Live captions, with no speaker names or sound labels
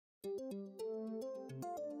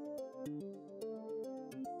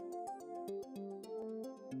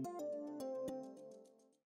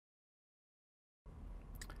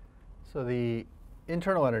So the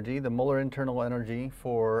internal energy, the molar internal energy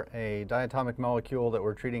for a diatomic molecule that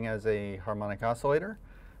we're treating as a harmonic oscillator,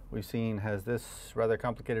 we've seen has this rather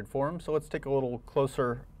complicated form. So let's take a little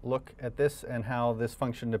closer look at this and how this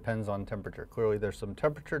function depends on temperature. Clearly there's some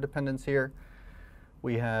temperature dependence here.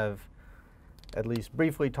 We have at least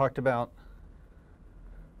briefly talked about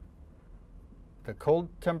the cold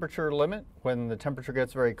temperature limit. When the temperature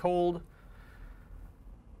gets very cold,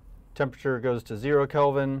 temperature goes to 0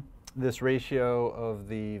 Kelvin. This ratio of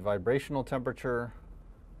the vibrational temperature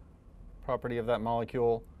property of that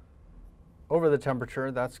molecule over the temperature,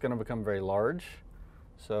 that's going to become very large.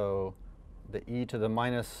 So the e to the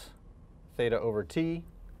minus theta over t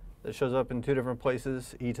that shows up in two different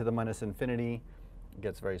places, e to the minus infinity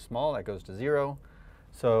gets very small, that goes to 0.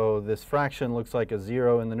 So this fraction looks like a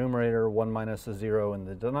 0 in the numerator, 1 minus a 0 in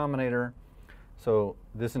the denominator. So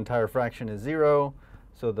this entire fraction is 0.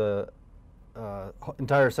 So the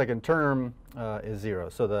entire second term is 0.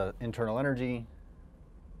 So the internal energy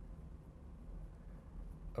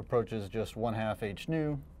approaches just 1/2 h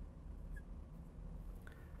nu.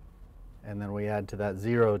 And then we add to that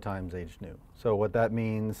 0 times h nu. So what that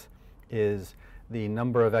means is the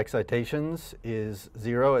number of excitations is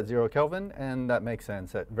 0 at 0 Kelvin, and that makes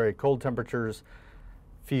sense. At very cold temperatures,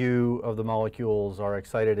 few of the molecules are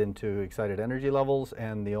excited into excited energy levels,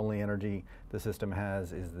 and the only energy the system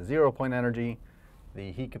has is the 0-point energy,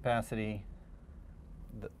 the heat capacity,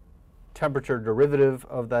 the temperature derivative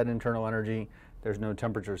of that internal energy. There's no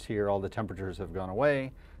temperatures here. All the temperatures have gone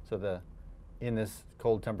away. So in this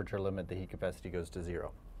cold temperature limit, the heat capacity goes to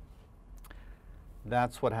 0.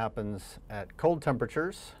 That's what happens at cold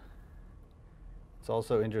temperatures. It's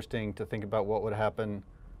also interesting to think about what would happen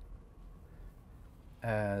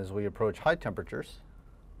as we approach high temperatures.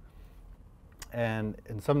 And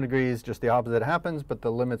in some degrees, just the opposite happens, but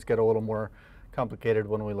the limits get a little more complicated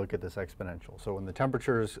when we look at this exponential. So when the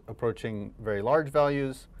temperature is approaching very large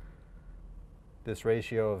values, this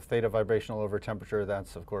ratio of theta vibrational over temperature,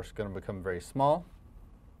 that's of course going to become very small.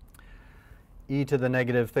 E to the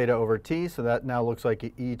negative theta over t, so that now looks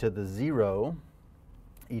like e to the 0,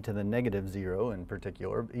 e to the negative 0 in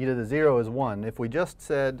particular. E to the 0 is 1. If we just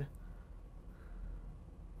said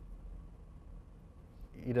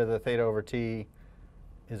e to the theta over t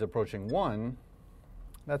is approaching 1,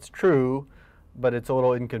 that's true, but it's a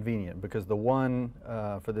little inconvenient because the 1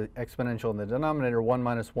 for the exponential in the denominator, 1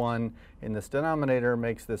 minus 1 in this denominator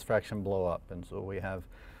makes this fraction blow up. And so we have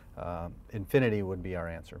infinity would be our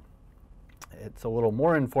answer. It's a little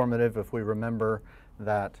more informative if we remember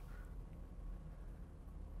that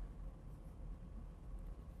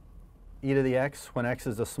e to the x, when x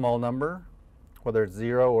is a small number, whether it's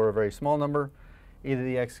 0 or a very small number, e to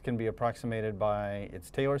the x can be approximated by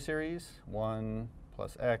its Taylor series, 1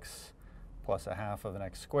 plus x plus 1/2 of an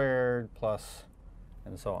x squared plus,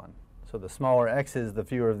 and so on. So the smaller x is, the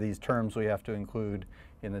fewer of these terms we have to include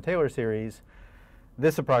in the Taylor series.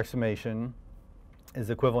 This approximation is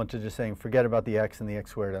equivalent to just saying forget about the x and the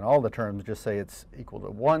x squared and all the terms, just say it's equal to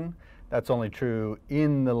 1. That's only true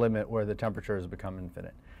in the limit where the temperature has become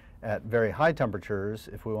infinite. At very high temperatures,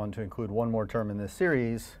 if we want to include one more term in this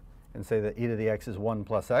series and say that e to the x is 1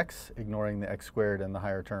 plus x, ignoring the x squared and the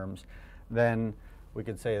higher terms, then we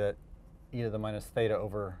could say that e to the minus theta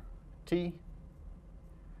over t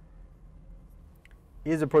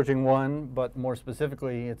is approaching 1, but more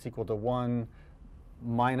specifically, it's equal to 1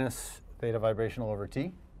 minus theta vibrational over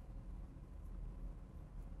t.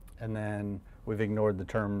 And then we've ignored the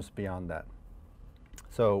terms beyond that.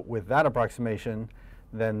 So with that approximation,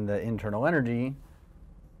 then the internal energy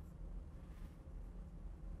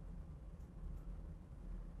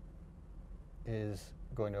is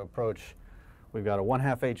going to approach, we've got a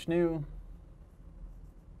 1/2 h nu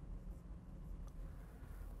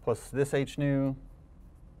plus this h nu.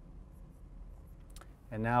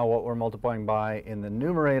 And now what we're multiplying by in the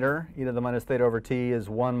numerator, e to the minus theta over t is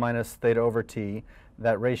 1 minus theta over t.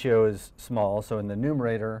 That ratio is small, so in the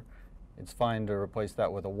numerator, it's fine to replace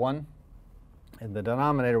that with a 1. In the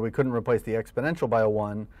denominator, we couldn't replace the exponential by a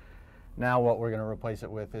 1. Now what we're going to replace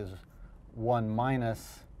it with is 1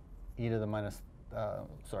 minus e to the minus,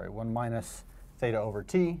 1 minus theta over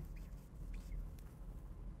t.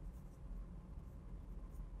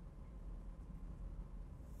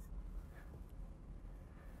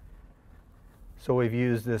 So we've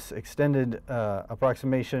used this extended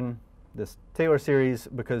approximation, this Taylor series,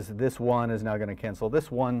 because this 1 is now going to cancel this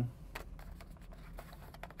 1.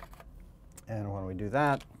 And when we do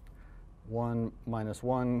that, 1 minus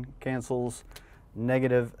 1 cancels.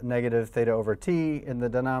 Negative theta over t in the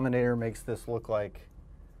denominator makes this look like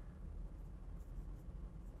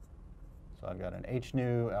So I've got an h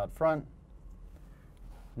nu out front.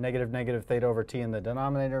 Negative negative theta over t in the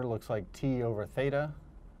denominator looks like t over theta.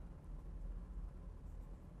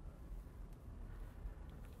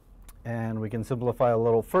 And we can simplify a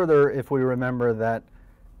little further if we remember that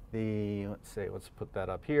let's put that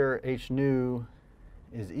up here, h nu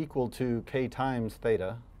is equal to k times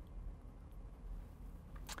theta.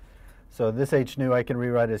 So this h nu I can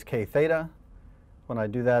rewrite as k theta. When I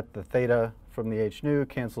do that, the theta from the h nu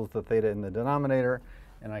cancels the theta in the denominator,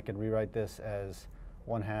 and I can rewrite this as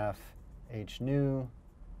 1/2 h nu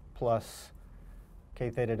plus k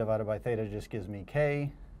theta divided by theta just gives me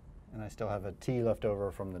k, and I still have a t left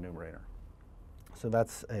over from the numerator. So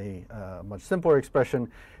that's a much simpler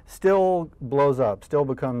expression. Still blows up, still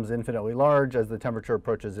becomes infinitely large as the temperature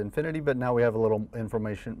approaches infinity, but now we have a little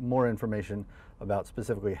more information about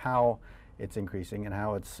specifically how it's increasing and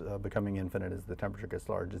how it's becoming infinite as the temperature gets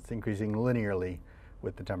large. It's increasing linearly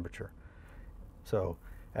with the temperature. So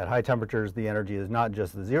at high temperatures, the energy is not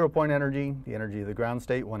just the 0-point energy, the energy of the ground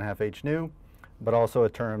state, 1/2 h nu, but also a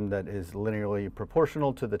term that is linearly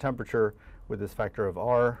proportional to the temperature with this factor of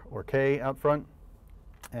r or k out front.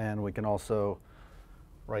 And we can also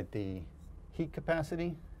write the heat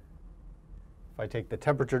capacity. If I take the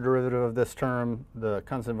temperature derivative of this term, the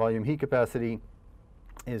constant volume heat capacity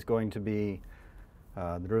is going to be,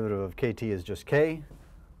 the derivative of kT is just k,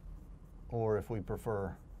 or if we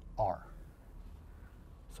prefer, r.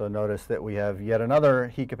 So notice that we have yet another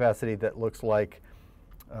heat capacity that looks like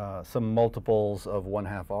some multiples of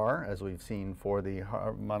 1/2 r, as we've seen for the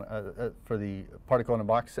particle in a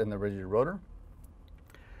box and the rigid rotor.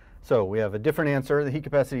 So we have a different answer. The heat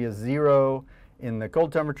capacity is 0 in the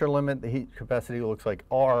cold temperature limit. The heat capacity looks like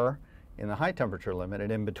r in the high temperature limit,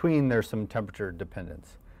 and in between there's some temperature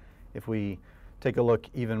dependence. If we take a look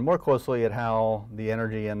even more closely at how the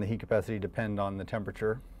energy and the heat capacity depend on the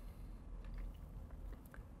temperature,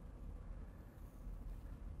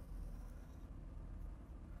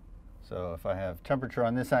 so if I have temperature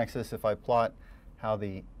on this axis, if I plot how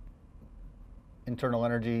the internal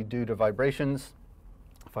energy due to vibrations,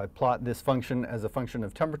 if I plot this function as a function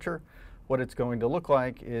of temperature, what it's going to look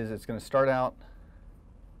like is it's going to start out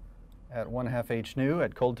at 1/2 h nu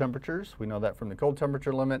at cold temperatures. We know that from the cold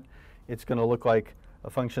temperature limit. It's going to look like a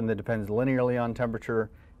function that depends linearly on temperature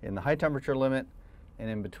in the high temperature limit. And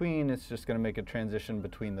in between, it's just going to make a transition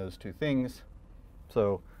between those two things.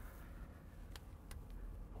 So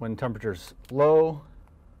when temperature's low,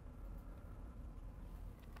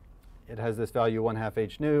 it has this value 1/2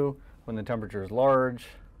 h nu. When the temperature is large,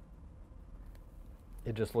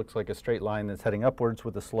 it just looks like a straight line that's heading upwards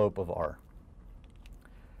with a slope of r.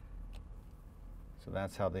 So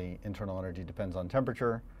that's how the internal energy depends on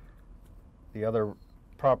temperature. The other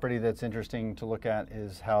property that's interesting to look at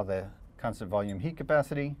is how the constant volume heat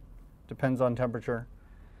capacity depends on temperature.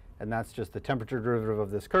 And that's just the temperature derivative of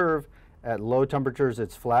this curve. At low temperatures,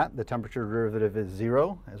 it's flat. The temperature derivative is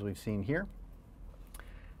 0, as we've seen here.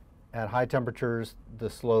 At high temperatures, the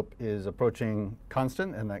slope is approaching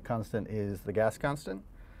constant, and that constant is the gas constant.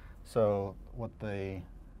 So what the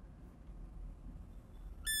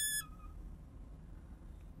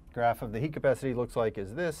graph of the heat capacity looks like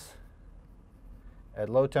is this. At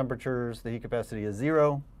low temperatures, the heat capacity is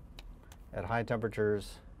 0. At high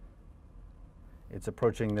temperatures, it's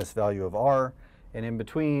approaching this value of r. And in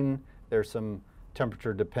between, there's some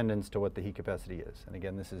temperature dependence to what the heat capacity is. And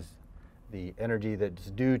again, this is the energy that's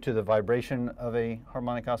due to the vibration of a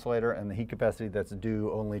harmonic oscillator and the heat capacity that's due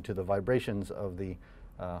only to the vibrations of the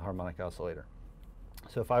harmonic oscillator.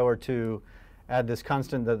 So if I were to add this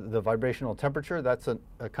constant, the vibrational temperature, that's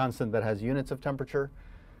a constant that has units of temperature.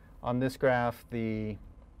 On this graph, the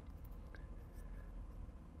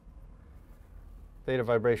theta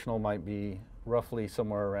vibrational might be roughly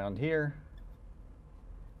somewhere around here.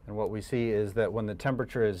 And what we see is that when the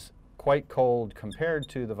temperature is quite cold compared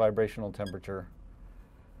to the vibrational temperature,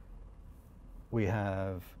 we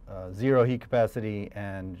have 0 heat capacity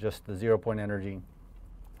and just the 0-point energy.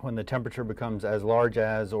 When the temperature becomes as large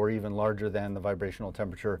as or even larger than the vibrational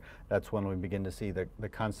temperature, that's when we begin to see the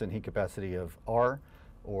constant heat capacity of R,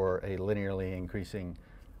 or a linearly increasing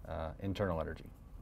internal energy.